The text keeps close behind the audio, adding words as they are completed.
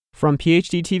From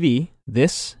PhD TV,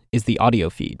 this is the audio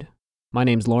feed. My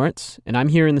name's Lawrence, and I'm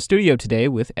here in the studio today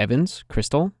with Evans,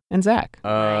 Crystal, and Zach.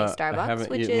 Starbucks,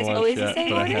 which is always the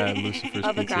same order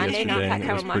of a grande non-fat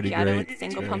caramel macchiato with a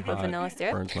single pump of vanilla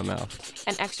syrup, burns my mouth,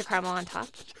 and extra caramel on top.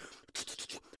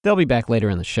 They'll be back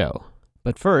later in the show.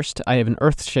 But first, I have an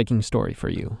earth-shaking story for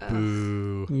you.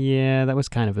 Boo. Yeah, that was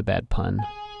kind of a bad pun.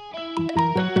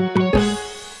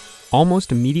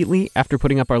 Almost immediately after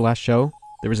putting up our last show,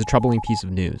 there was a troubling piece of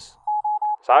news.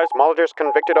 Seismologist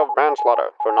convicted of manslaughter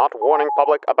for not warning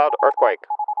public about earthquake.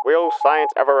 Will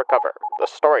science ever recover? The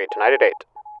story tonight at 8.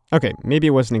 Okay, maybe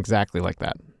it wasn't exactly like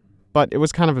that, but it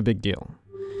was kind of a big deal.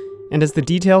 And as the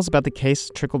details about the case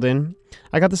trickled in,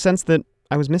 I got the sense that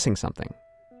I was missing something.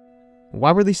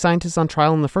 Why were these scientists on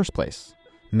trial in the first place?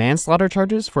 Manslaughter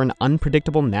charges for an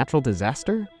unpredictable natural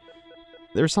disaster?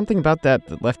 There was something about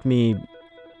that left me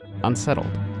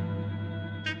unsettled.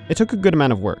 It took a good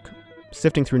amount of work,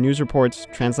 sifting through news reports,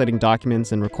 translating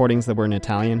documents and recordings that were in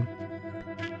Italian.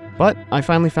 But I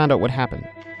finally found out what happened.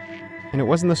 And it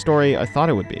wasn't the story I thought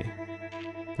it would be.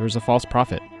 There was a false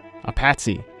prophet, a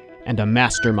patsy, and a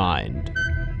mastermind.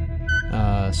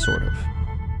 Sort of.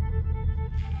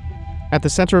 At the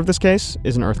center of this case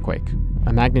is an earthquake,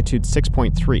 a magnitude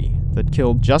 6.3 that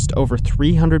killed just over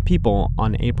 300 people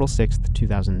on April 6th,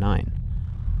 2009.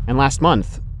 And last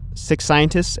month, 6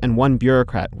 scientists and 1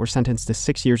 bureaucrat were sentenced to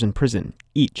 6 years in prison,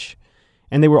 each,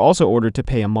 and they were also ordered to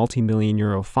pay a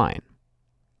multi-million-euro fine.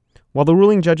 While the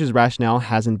ruling judge's rationale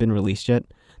hasn't been released yet,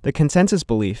 the consensus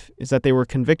belief is that they were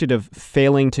convicted of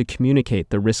failing to communicate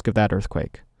the risk of that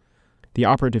earthquake. The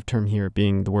operative term here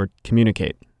being the word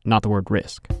communicate, not the word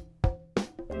risk.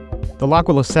 The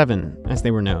L'Aquila 7, as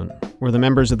they were known, were the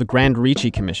members of the Grand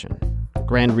Ricci Commission.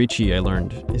 Grand Ricci, I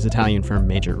learned, is Italian for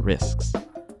major risks.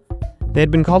 They had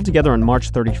been called together on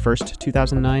March 31st,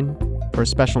 2009, for a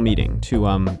special meeting to,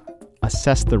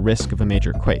 assess the risk of a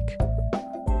major quake.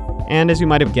 And as you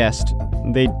might have guessed,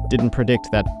 they didn't predict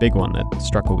that big one that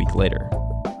struck a week later.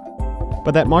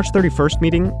 But that March 31st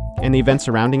meeting and the events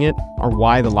surrounding it are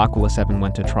why the L'Aquila 7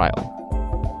 went to trial.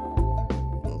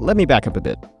 Let me back up a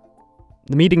bit.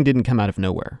 The meeting didn't come out of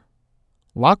nowhere.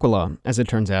 L'Aquila, as it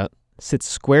turns out, sits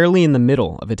squarely in the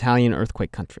middle of Italian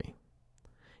earthquake country.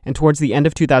 And towards the end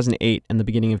of 2008 and the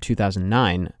beginning of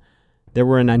 2009, there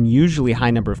were an unusually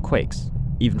high number of quakes,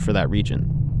 even for that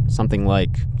region. Something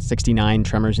like 69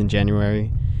 tremors in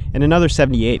January and another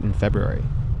 78 in February.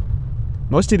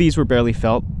 Most of these were barely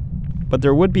felt, but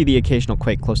there would be the occasional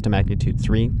quake close to magnitude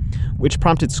 3, which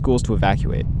prompted schools to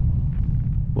evacuate.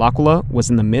 L'Aquila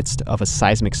was in the midst of a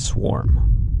seismic swarm.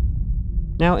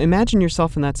 Now imagine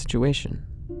yourself in that situation.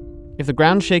 If the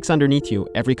ground shakes underneath you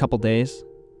every couple days,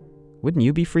 wouldn't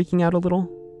you be freaking out a little?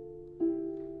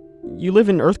 You live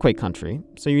in earthquake country,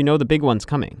 so you know the big one's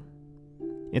coming.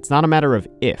 It's not a matter of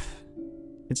if,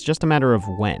 it's just a matter of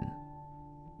when.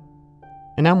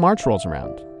 And now March rolls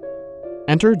around.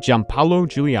 Enter Giampaolo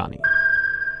Giuliani.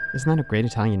 Isn't that a great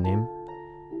Italian name?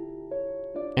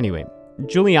 Anyway,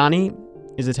 Giuliani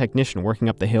is a technician working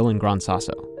up the hill in Gran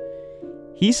Sasso.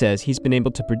 He says he's been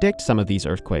able to predict some of these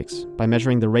earthquakes by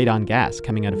measuring the radon gas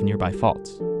coming out of nearby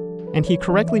faults. And he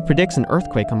correctly predicts an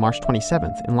earthquake on March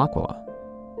 27th in L'Aquila.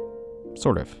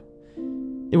 Sort of.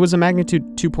 It was a magnitude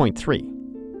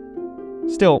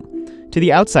 2.3. Still, to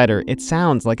the outsider, it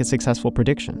sounds like a successful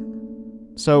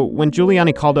prediction. So when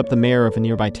Giuliani called up the mayor of a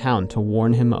nearby town to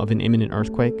warn him of an imminent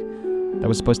earthquake that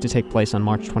was supposed to take place on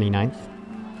March 29th,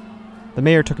 the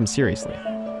mayor took him seriously.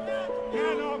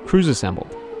 Crews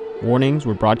assembled, warnings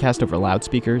were broadcast over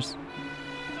loudspeakers,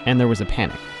 and there was a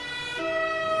panic.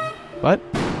 But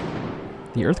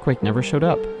the earthquake never showed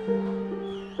up.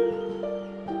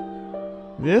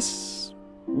 This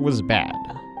was bad.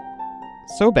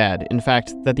 So bad, in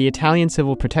fact, that the Italian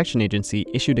Civil Protection Agency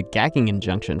issued a gagging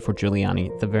injunction for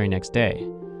Giuliani the very next day.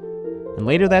 And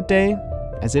later that day,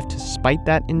 as if to spite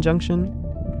that injunction,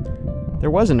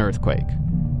 there was an earthquake,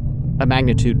 a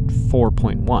magnitude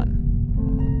 4.1.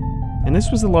 And this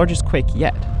was the largest quake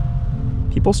yet.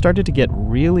 People started to get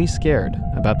really scared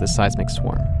about this seismic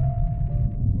swarm.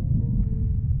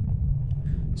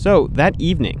 So that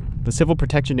evening, the Civil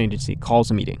Protection Agency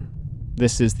calls a meeting.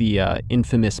 This is the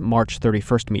infamous March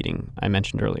 31st meeting I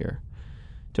mentioned earlier,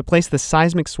 to place the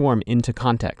seismic swarm into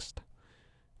context.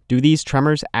 Do these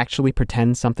tremors actually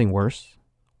portend something worse?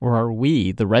 Or are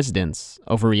we, the residents,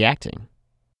 overreacting?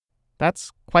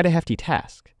 That's quite a hefty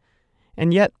task.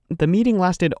 And yet, the meeting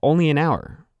lasted only an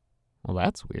hour. Well,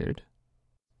 that's weird.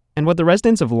 And what the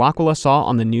residents of L'Aquila saw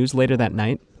on the news later that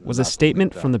night was a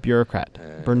statement from the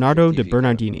bureaucrat, Bernardo de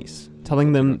Bernardinis.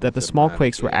 telling them that the small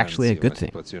quakes were actually a good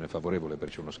thing.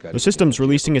 The system's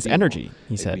releasing its energy,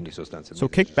 he said, so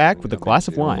kick back with a glass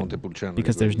of wine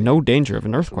because there's no danger of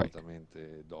an earthquake.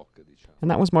 And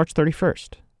that was March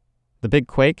 31st. The big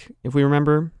quake, if we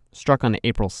remember, struck on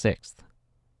April 6th.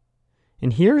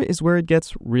 And here is where it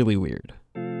gets really weird.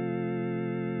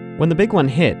 When the big one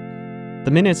hit,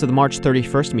 the minutes of the March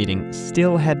 31st meeting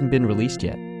still hadn't been released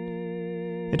yet.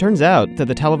 It turns out that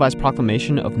the televised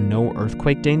proclamation of no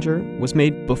earthquake danger was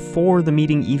made before the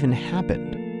meeting even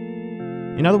happened.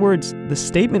 In other words, the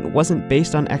statement wasn't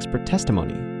based on expert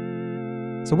testimony.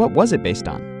 So what was it based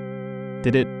on?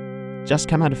 Did it just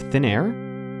come out of thin air?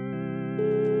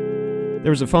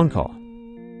 There was a phone call,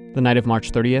 the night of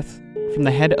March 30th, from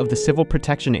the head of the Civil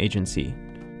Protection Agency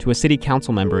to a city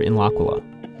council member in L'Aquila.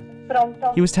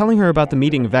 He was telling her about the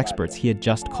meeting of experts he had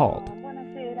just called.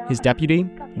 His deputy,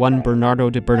 one Bernardo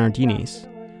de Bernardinis,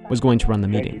 was going to run the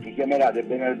meeting.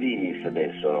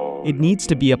 It needs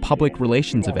to be a public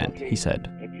relations event, he said.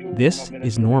 This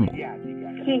is normal.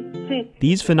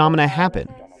 These phenomena happen.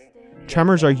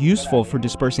 Tremors are useful for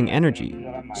dispersing energy,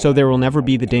 so there will never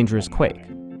be the dangerous quake.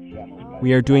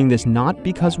 We are doing this not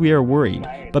because we are worried,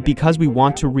 but because we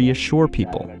want to reassure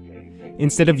people.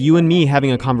 Instead of you and me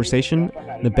having a conversation,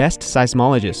 the best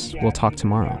seismologists will talk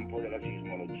tomorrow.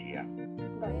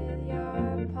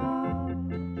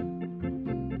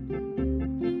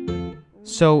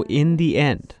 So in the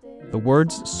end, the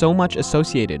words so much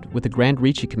associated with the Grand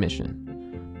Ricci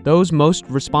Commission, those most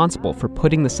responsible for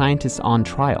putting the scientists on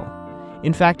trial,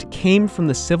 in fact came from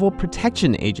the Civil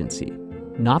Protection Agency,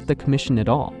 not the commission at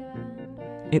all.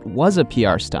 It was a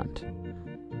PR stunt.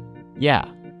 Yeah,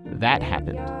 that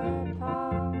happened.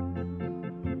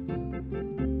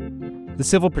 The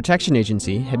Civil Protection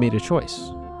Agency had made a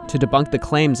choice to debunk the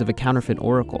claims of a counterfeit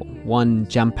oracle, one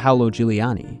Gianpaolo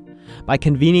Giuliani, by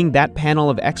convening that panel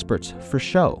of experts for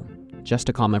show, just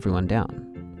to calm everyone down.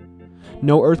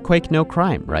 No earthquake, no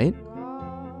crime, right?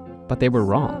 But they were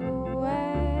wrong.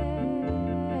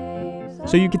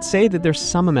 So you could say that there's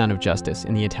some amount of justice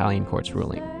in the Italian court's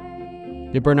ruling.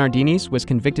 De Bernardinis was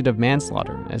convicted of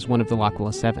manslaughter as one of the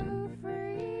L'Aquila Seven.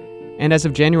 And as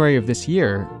of January of this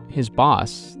year, his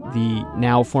boss, the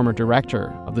now former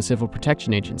director of the Civil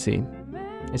Protection Agency,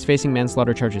 is facing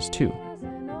manslaughter charges too.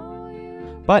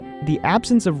 But the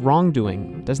absence of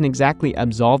wrongdoing doesn't exactly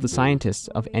absolve the scientists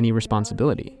of any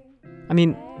responsibility. I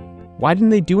mean, why didn't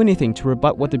they do anything to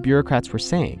rebut what the bureaucrats were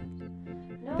saying?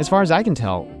 As far as I can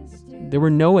tell, there were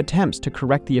no attempts to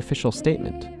correct the official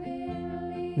statement.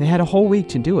 They had a whole week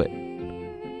to do it.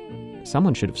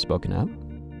 Someone should have spoken up.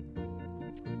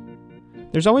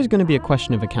 There's always going to be a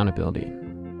question of accountability.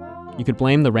 You could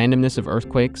blame the randomness of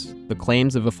earthquakes, the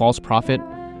claims of a false prophet,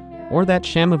 or that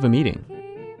sham of a meeting.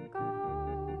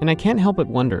 And I can't help but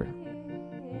wonder,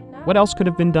 what else could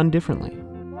have been done differently?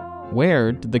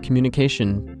 Where did the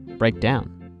communication break down?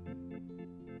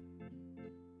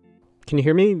 Can you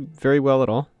hear me very well at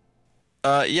all?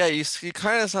 Yeah, you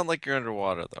kind of sound like you're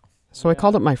underwater, though. So I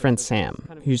called up my friend Sam,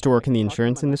 who used to work in the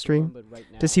insurance industry,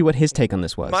 to see what his take on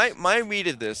this was. My read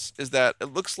of this is that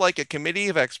it looks like a committee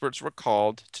of experts were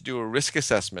called to do a risk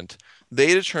assessment.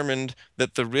 They determined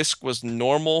that the risk was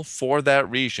normal for that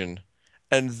region,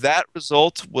 and that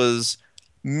result was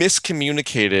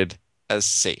miscommunicated as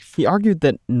safe. He argued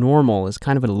that normal is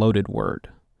kind of a loaded word.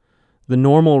 The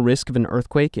normal risk of an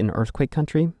earthquake in earthquake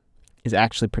country is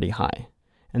actually pretty high.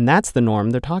 And that's the norm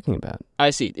they're talking about. I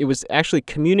see. It was actually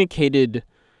communicated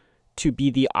to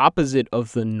be the opposite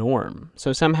of the norm.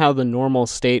 So somehow the normal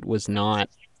state was not...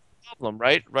 problem,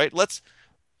 right?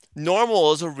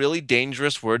 Normal is a really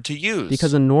dangerous word to use.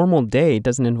 Because a normal day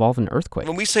doesn't involve an earthquake.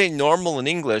 When we say normal in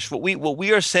English, what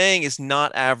we are saying is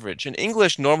not average. In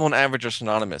English, normal and average are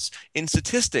synonymous. In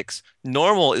statistics,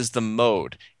 normal is the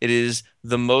mode. It is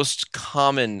the most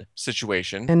common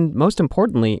situation. And most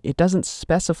importantly, it doesn't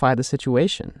specify the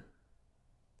situation.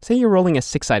 Say you're rolling a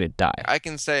six-sided die. I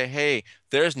can say, hey,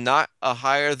 there's not a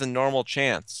higher than normal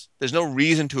chance. There's no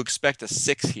reason to expect a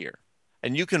 6 here.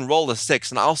 And you can roll a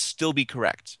 6 and I'll still be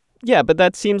correct. Yeah, but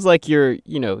that seems like you're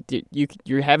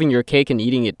having your cake and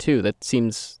eating it too. That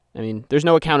seems, there's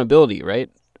no accountability, right?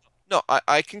 No,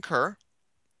 I concur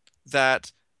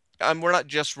that we're not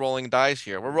just rolling dice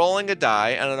here. We're rolling a die,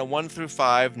 and on a 1 through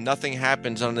 5, nothing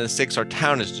happens. And on a 6, our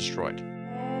town is destroyed.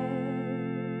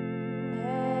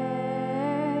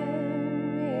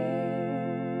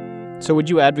 So would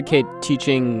you advocate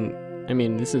teaching,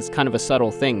 this is kind of a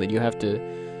subtle thing that you have to...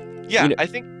 Yeah, I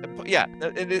think,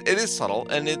 it is subtle,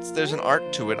 and there's an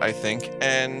art to it, I think,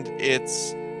 and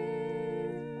it's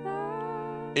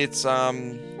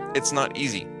not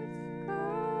easy.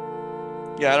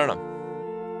 Yeah, I don't know.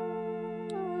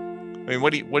 I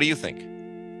mean, what do you think?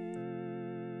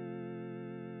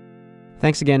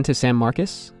 Thanks again to Sam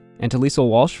Marcus and to Liesl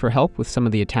Walsh for help with some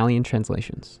of the Italian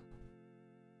translations.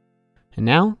 And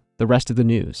now, the rest of the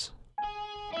news.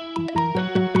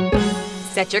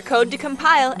 Set your code to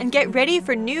compile and get ready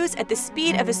for news at the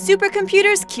speed of a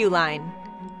supercomputer's Q-line.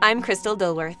 I'm Crystal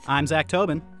Dilworth. I'm Zach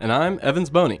Tobin. And I'm Evans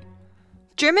Boney.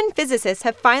 German physicists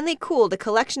have finally cooled a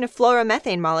collection of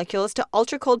fluoromethane molecules to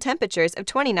ultra-cold temperatures of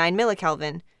 29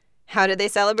 millikelvin. How did they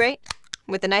celebrate?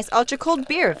 With a nice ultra-cold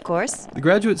beer, of course. The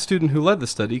graduate student who led the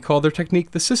study called their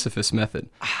technique the Sisyphus method,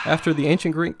 after the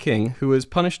ancient Greek king who was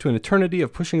punished to an eternity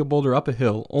of pushing a boulder up a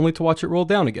hill only to watch it roll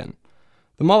down again.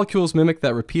 The molecules mimic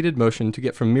that repeated motion to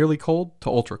get from merely cold to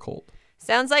ultra-cold.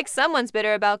 Sounds like someone's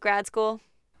bitter about grad school.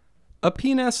 A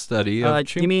PNAS study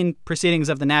of... You mean Proceedings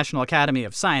of the National Academy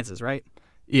of Sciences, right?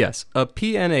 Yes, a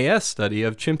PNAS study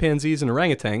of chimpanzees and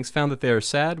orangutans found that they are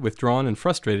sad, withdrawn, and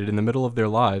frustrated in the middle of their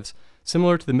lives,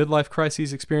 similar to the midlife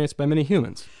crises experienced by many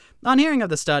humans. On hearing of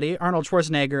the study, Arnold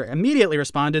Schwarzenegger immediately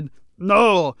responded,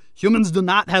 "No, humans do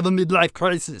not have a midlife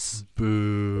crisis."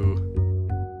 Boo.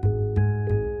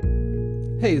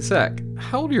 Hey, Zach,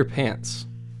 how old are your pants?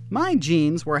 My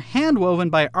jeans were hand-woven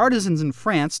by artisans in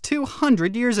France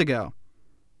 200 years ago.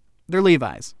 They're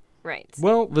Levi's. Right.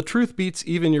 Well, the truth beats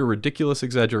even your ridiculous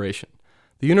exaggeration.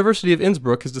 The University of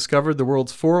Innsbruck has discovered the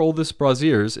world's 4 oldest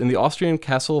brassieres in the Austrian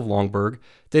castle of Longburg,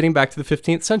 dating back to the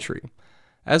 15th century.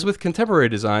 As with contemporary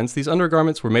designs, these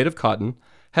undergarments were made of cotton,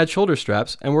 had shoulder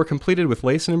straps, and were completed with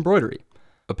lace and embroidery.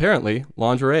 Apparently,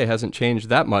 lingerie hasn't changed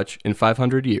that much in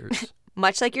 500 years.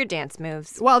 Much like your dance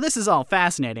moves. Well, this is all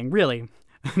fascinating, really.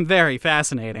 Very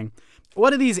fascinating.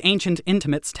 What do these ancient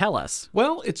intimates tell us?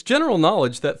 Well, it's general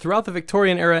knowledge that throughout the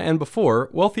Victorian era and before,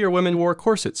 wealthier women wore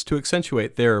corsets to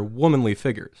accentuate their womanly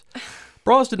figures.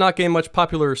 Bras did not gain much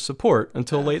popular support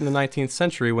until late in the 19th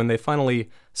century when they finally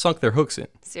sunk their hooks in.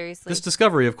 Seriously? This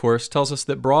discovery, of course, tells us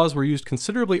that bras were used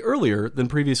considerably earlier than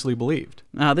previously believed.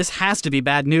 This has to be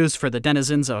bad news for the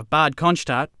denizens of Bad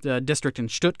Cannstatt, a district in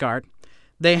Stuttgart.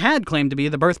 They had claimed to be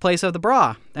the birthplace of the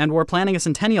bra, and were planning a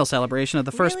centennial celebration of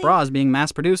the first bras being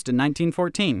mass-produced in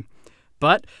 1914.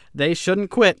 But they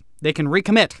shouldn't quit. They can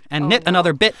recommit and knit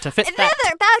another bit to fit that.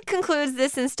 That concludes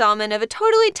this installment of a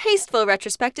totally tasteful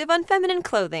retrospective on feminine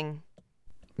clothing.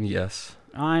 Yes.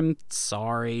 I'm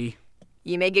sorry.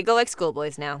 You may giggle like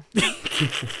schoolboys now.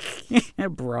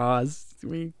 Bras.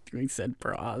 We said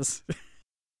bras.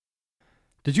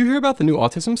 Did you hear about the new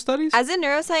autism studies? As a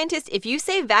neuroscientist, if you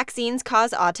say vaccines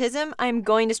cause autism, I'm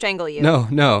going to strangle you.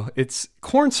 No, it's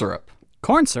corn syrup.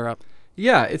 Corn syrup?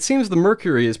 Yeah, it seems the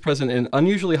mercury is present in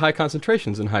unusually high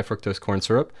concentrations in high fructose corn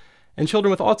syrup, and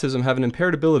children with autism have an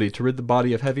impaired ability to rid the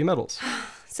body of heavy metals.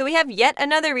 So we have yet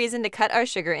another reason to cut our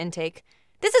sugar intake.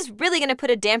 This is really going to put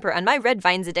a damper on my red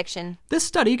vines addiction. This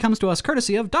study comes to us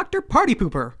courtesy of Dr. Party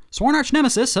Pooper, sworn arch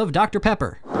nemesis of Dr.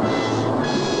 Pepper.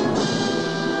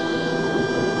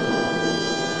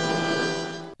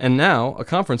 And now, a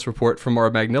conference report from our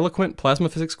magniloquent plasma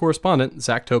physics correspondent,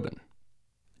 Zach Tobin.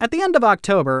 At the end of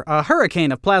October, a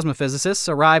hurricane of plasma physicists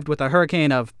arrived with a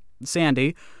hurricane of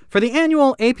Sandy for the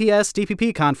annual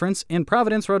APS-DPP conference in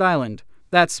Providence, Rhode Island.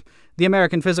 That's the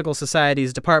American Physical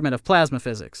Society's Department of Plasma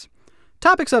Physics.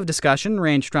 Topics of discussion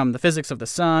ranged from the physics of the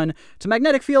sun, to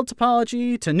magnetic field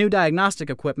topology, to new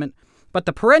diagnostic equipment, but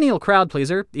the perennial crowd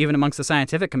pleaser, even amongst the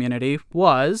scientific community,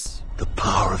 was... the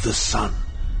power of the sun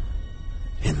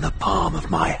in the palm of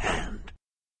my hand.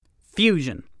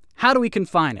 Fusion. How do we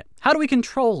confine it? How do we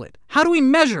control it? How do we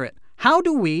measure it? How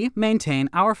do we maintain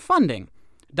our funding?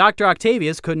 Dr.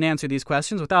 Octavius couldn't answer these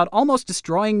questions without almost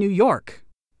destroying New York.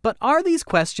 But are these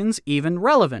questions even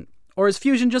relevant? Or is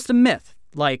fusion just a myth,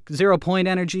 like zero-point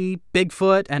energy,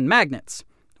 Bigfoot, and magnets?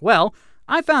 Well,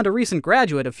 I found a recent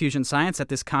graduate of fusion science at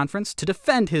this conference to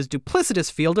defend his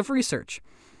duplicitous field of research.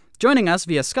 Joining us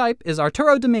via Skype is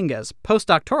Arturo Dominguez,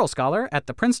 postdoctoral scholar at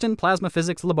the Princeton Plasma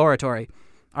Physics Laboratory.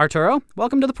 Arturo,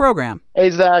 welcome to the program.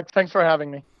 Hey, Zach. Thanks for having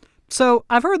me. So,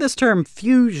 I've heard this term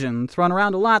fusion thrown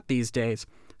around a lot these days.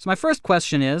 So my first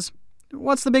question is,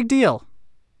 what's the big deal?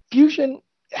 Fusion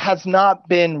has not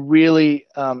been really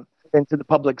into the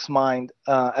public's mind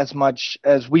as much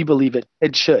as we believe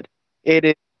it should. It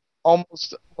is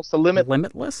almost a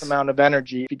limitless amount of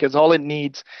energy because all it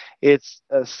needs is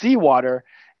seawater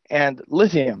and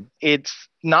lithium. It's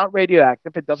not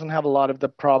radioactive. It doesn't have a lot of the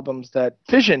problems that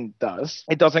fission does.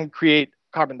 It doesn't create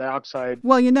carbon dioxide.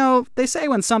 Well, you know, they say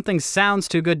when something sounds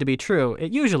too good to be true,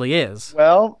 it usually is.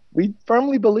 Well, we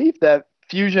firmly believe that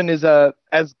fusion is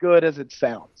as good as it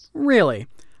sounds. Really?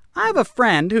 I have a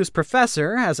friend whose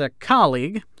professor has a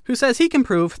colleague who says he can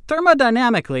prove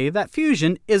thermodynamically that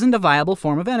fusion isn't a viable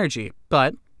form of energy,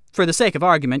 but for the sake of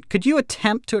argument, could you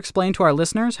attempt to explain to our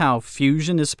listeners how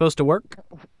fusion is supposed to work?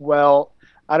 Well,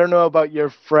 I don't know about your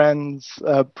friend's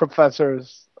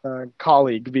professor's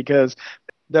colleague, because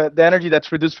the energy that's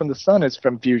produced from the sun is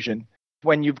from fusion.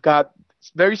 When you've got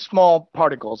very small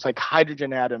particles like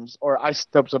hydrogen atoms or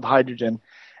isotopes of hydrogen,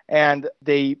 and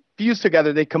they fuse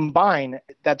together, they combine,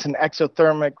 that's an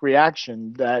exothermic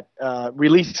reaction that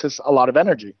releases a lot of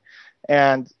energy.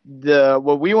 And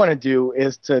what we want to do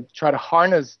is to try to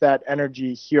harness that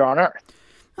energy here on Earth.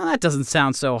 Well, that doesn't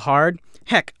sound so hard.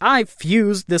 Heck, I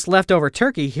fused this leftover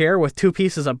turkey here with 2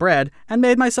 pieces of bread and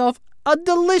made myself a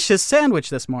delicious sandwich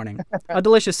this morning. A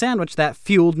delicious sandwich that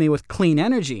fueled me with clean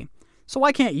energy. So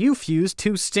why can't you fuse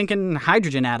 2 stinking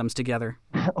hydrogen atoms together?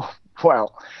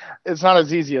 Well, it's not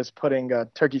as easy as putting a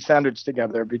turkey sandwich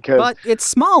together because... But it's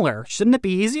smaller. Shouldn't it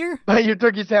be easier? But your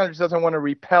turkey sandwich doesn't want to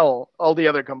repel all the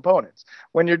other components.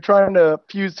 When you're trying to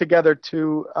fuse together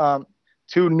two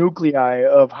nuclei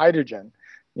of hydrogen,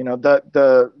 you know,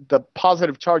 the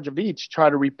positive charge of each try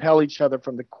to repel each other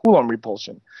from the Coulomb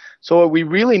repulsion. So what we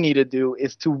really need to do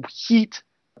is to heat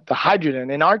the hydrogen.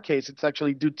 In our case, it's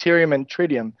actually deuterium and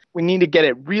tritium. We need to get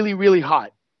it really, really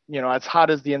hot, you know, as hot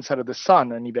as the inside of the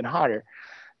sun and even hotter.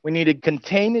 We need to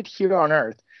contain it here on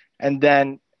Earth and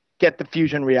then get the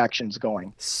fusion reactions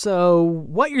going. So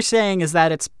what you're saying is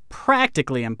that it's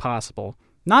practically impossible.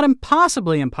 Not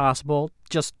impossibly impossible,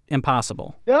 just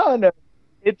impossible. No.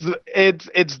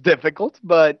 It's difficult,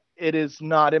 but it is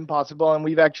not impossible, and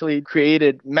we've actually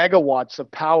created megawatts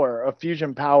of power, of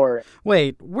fusion power.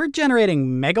 Wait, we're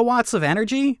generating megawatts of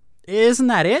energy? Isn't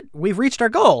that it? We've reached our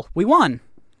goal. We won.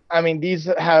 I mean, these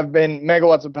have been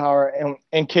megawatts of power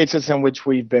in cases in which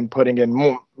we've been putting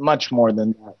in much more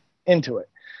than that into it.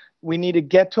 We need to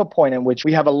get to a point in which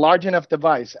we have a large enough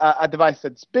device, a device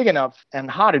that's big enough and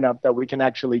hot enough that we can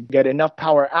actually get enough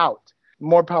power out,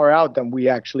 more power out than we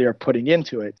actually are putting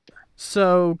into it.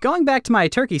 So, going back to my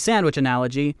turkey sandwich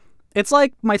analogy, it's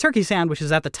like my turkey sandwich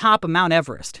is at the top of Mount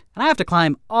Everest, and I have to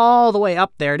climb all the way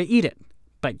up there to eat it.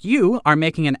 But you are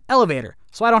making an elevator,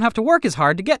 so I don't have to work as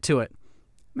hard to get to it.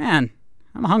 Man,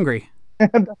 I'm hungry.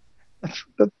 That's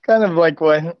kind of like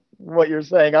what you're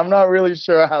saying. I'm not really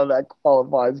sure how that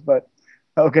qualifies, but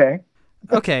okay.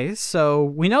 Okay, so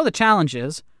we know the challenge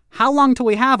is, how long till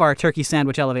we have our turkey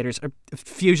sandwich elevators, or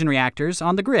fusion reactors,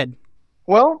 on the grid?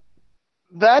 Well,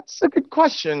 that's a good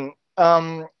question.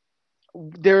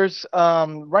 There's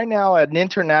right now an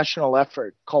international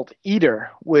effort called ITER,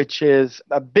 which is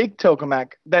a big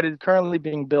tokamak that is currently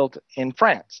being built in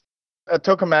France. A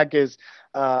tokamak is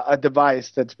a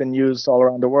device that's been used all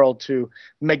around the world to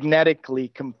magnetically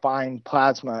confine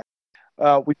plasma.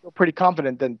 We feel pretty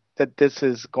confident that this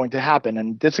is going to happen.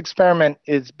 And this experiment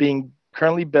is being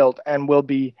currently built and will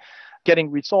be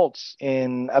getting results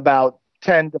in about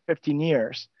 10 to 15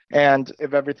 years. And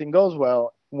if everything goes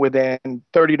well, within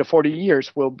 30 to 40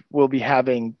 years, we'll be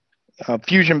having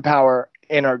fusion power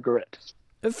in our grid.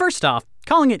 First off,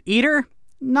 calling it ITER,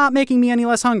 not making me any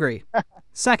less hungry.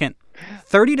 Second,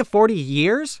 30 to 40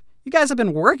 years? You guys have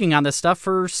been working on this stuff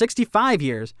for 65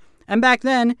 years. And back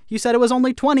then, you said it was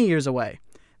only 20 years away.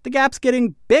 The gap's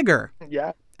getting bigger.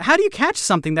 Yeah. How do you catch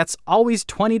something that's always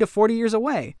 20 to 40 years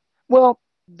away? Well,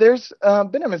 there's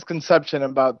been a misconception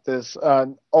about this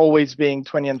always being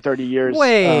 20 and 30 years.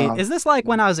 Wait, is this like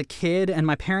when I was a kid and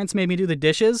my parents made me do the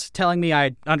dishes, telling me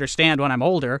I'd understand when I'm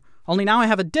older, only now I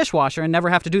have a dishwasher and never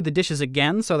have to do the dishes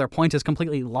again, so their point is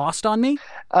completely lost on me?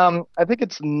 I think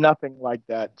it's nothing like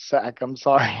that, Zach. I'm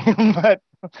sorry. But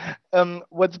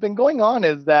what's been going on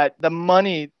is that the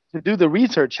money to do the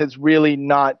research has really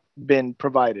not been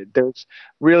provided.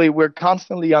 We're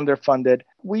constantly underfunded.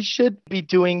 We should be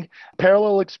doing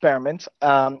parallel experiments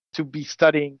to be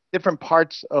studying different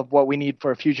parts of what we need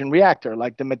for a fusion reactor,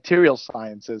 like the material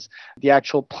sciences, the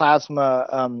actual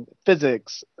plasma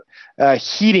physics,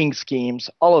 heating schemes,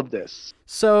 all of this.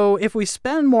 So if we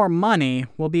spend more money,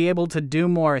 we'll be able to do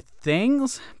more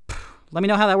things? Let me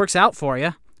know how that works out for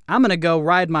you. I'm gonna go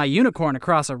ride my unicorn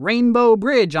across a rainbow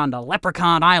bridge onto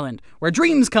Leprechaun Island, where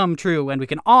dreams come true and we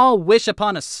can all wish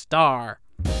upon a star.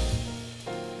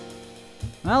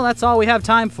 Well, that's all we have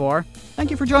time for.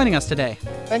 Thank you for joining us today.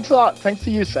 Thanks a lot. Thanks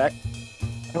to you, Zach.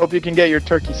 I hope you can get your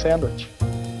turkey sandwich.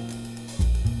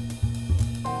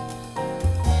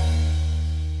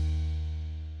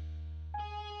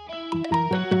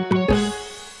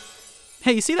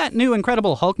 Hey, you see that new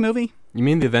Incredible Hulk movie? You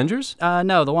mean The Avengers?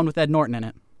 No, the one with Ed Norton in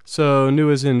it. So new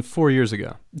as in 4 years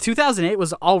ago. 2008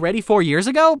 was already 4 years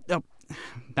ago? Oh,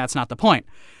 that's not the point.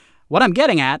 What I'm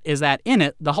getting at is that in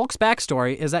it, the Hulk's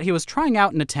backstory is that he was trying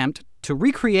out an attempt to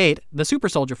recreate the super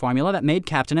soldier formula that made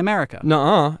Captain America.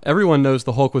 Nuh-uh. Everyone knows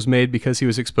the Hulk was made because he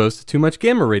was exposed to too much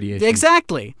gamma radiation.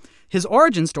 Exactly. His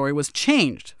origin story was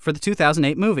changed for the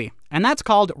 2008 movie, and that's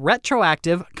called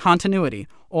retroactive continuity,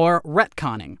 or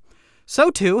retconning. So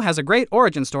too has a great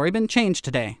origin story been changed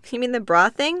today. You mean the bra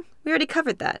thing? We already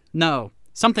covered that. No,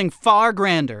 something far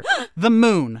grander. The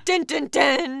moon. Dun dun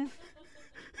dun!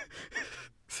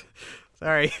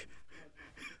 Sorry.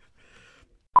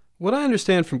 What I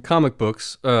understand from comic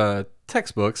books,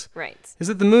 textbooks, Right. is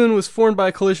that the moon was formed by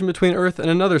a collision between Earth and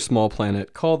another small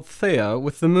planet called Theia,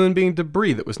 with the moon being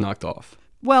debris that was knocked off.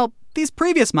 Well, these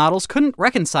previous models couldn't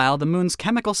reconcile the moon's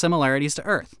chemical similarities to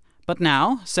Earth. But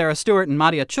now, Sarah Stewart and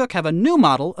Madia Chuk have a new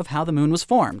model of how the moon was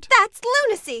formed. That's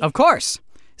lunacy! Of course.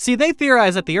 See, they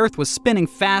theorize that the Earth was spinning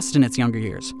fast in its younger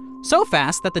years. So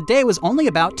fast that the day was only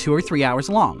about 2 or 3 hours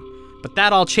long. But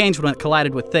that all changed when it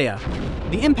collided with Theia.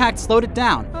 The impact slowed it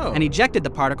down and ejected the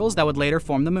particles that would later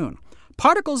form the moon.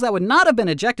 Particles that would not have been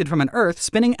ejected from an Earth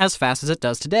spinning as fast as it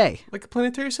does today. Like a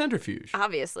planetary centrifuge.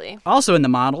 Obviously. Also in the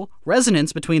model,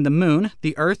 resonance between the moon,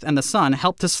 the Earth, and the sun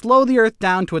helped to slow the Earth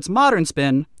down to its modern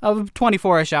spin of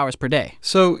 24-ish hours per day.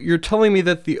 So you're telling me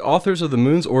that the authors of the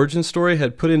moon's origin story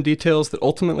had put in details that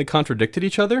ultimately contradicted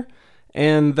each other?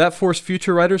 And that forced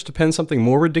future writers to pen something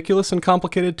more ridiculous and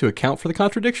complicated to account for the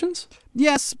contradictions?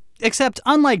 Yes, except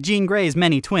unlike Jean Grey's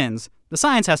many twins, the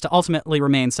science has to ultimately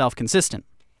remain self-consistent.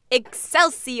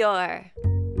 Excelsior!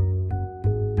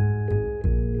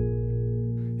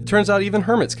 It turns out even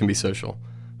hermits can be social.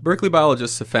 Berkeley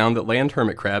biologists have found that land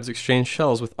hermit crabs exchange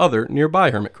shells with other nearby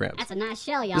hermit crabs. That's a nice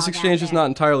shell, y'all. This exchange is not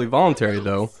entirely voluntary,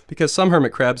 though, because some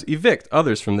hermit crabs evict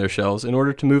others from their shells in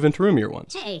order to move into roomier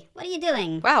ones. Hey, what are you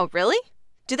doing? Wow, really?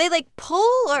 Do they,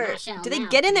 pull, or do they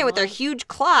get in there with their huge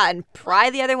claw and pry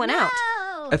the other one out?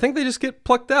 I think they just get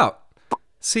plucked out.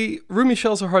 See, roomy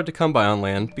shells are hard to come by on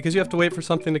land because you have to wait for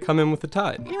something to come in with the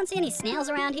tide. Anyone see any snails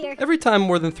around here? Every time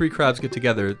more than 3 crabs get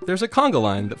together, there's a conga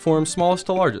line that forms smallest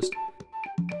to largest.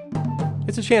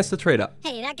 It's a chance to trade up.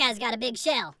 Hey, that guy's got a big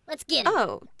shell. Let's get him.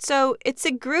 Oh, so it's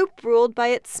a group ruled by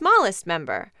its smallest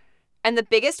member. And the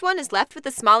biggest one is left with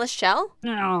the smallest shell?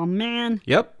 Oh, man.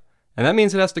 Yep. And that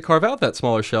means it has to carve out that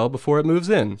smaller shell before it moves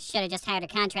in. Should have just hired a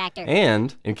contractor.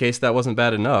 And, in case that wasn't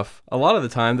bad enough, a lot of the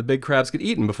time the big crabs get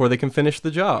eaten before they can finish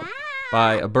the job.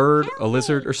 By a bird, a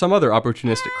lizard, or some other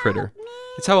opportunistic critter.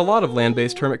 It's how a lot of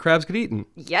land-based hermit crabs get eaten.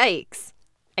 Yikes.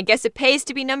 I guess it pays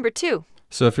to be number 2.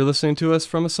 So if you're listening to us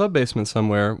from a sub-basement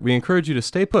somewhere, we encourage you to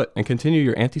stay put and continue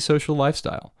your antisocial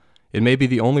lifestyle. It may be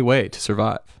the only way to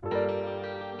survive.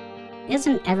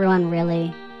 Isn't everyone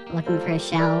really looking for a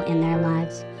shell in their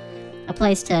lives? A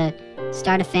place to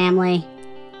start a family,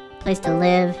 a place to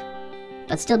live,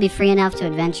 but still be free enough to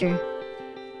adventure?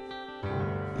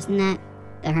 Isn't that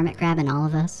the hermit crab in all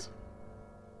of us?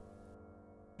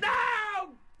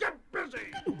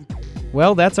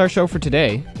 Well, that's our show for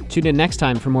today. Tune in next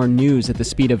time for more news at the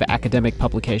speed of academic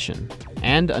publication.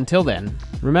 And until then,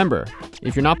 remember,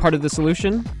 if you're not part of the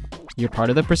solution, you're part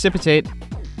of the precipitate.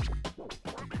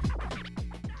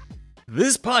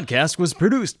 This podcast was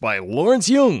produced by Lawrence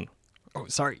Young.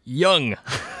 Young.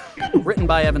 Written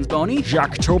by Evans Boney,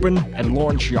 Jacques Tobin, and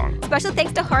Lawrence Young. Special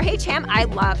thanks to Jorge Cham. I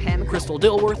love him. Crystal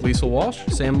Dilworth, Lisa Walsh,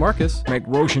 Sam Marcus, Meg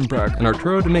Rochenberg. and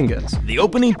Arturo Dominguez. The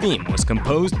opening theme was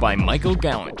composed by Michael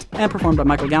Gallant. and performed by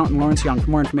Michael Gallant and Lawrence Young.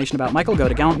 For more information about Michael, go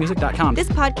to gallantmusic.com. This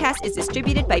podcast is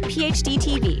distributed by PhD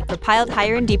TV for Piled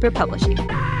Higher and Deeper Publishing.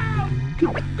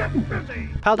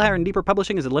 Piled Higher and Deeper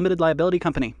Publishing is a limited liability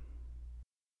company.